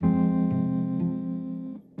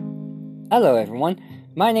Hello, everyone.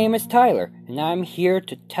 My name is Tyler, and I'm here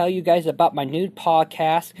to tell you guys about my new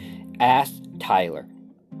podcast, Ask Tyler.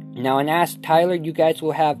 Now, in Ask Tyler, you guys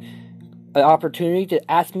will have an opportunity to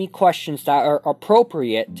ask me questions that are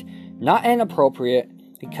appropriate, not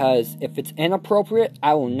inappropriate, because if it's inappropriate,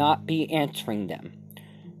 I will not be answering them.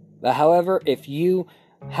 But however, if you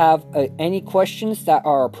have any questions that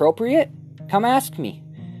are appropriate, come ask me,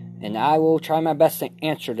 and I will try my best to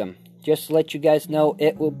answer them. Just to let you guys know,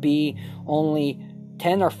 it will be only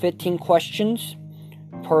 10 or 15 questions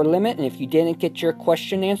per limit, and if you didn't get your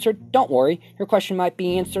question answered, don't worry, your question might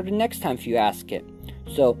be answered the next time if you ask it.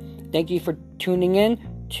 So, thank you for tuning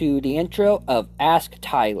in to the intro of Ask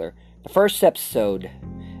Tyler. The first episode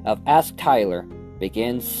of Ask Tyler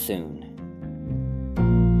begins soon.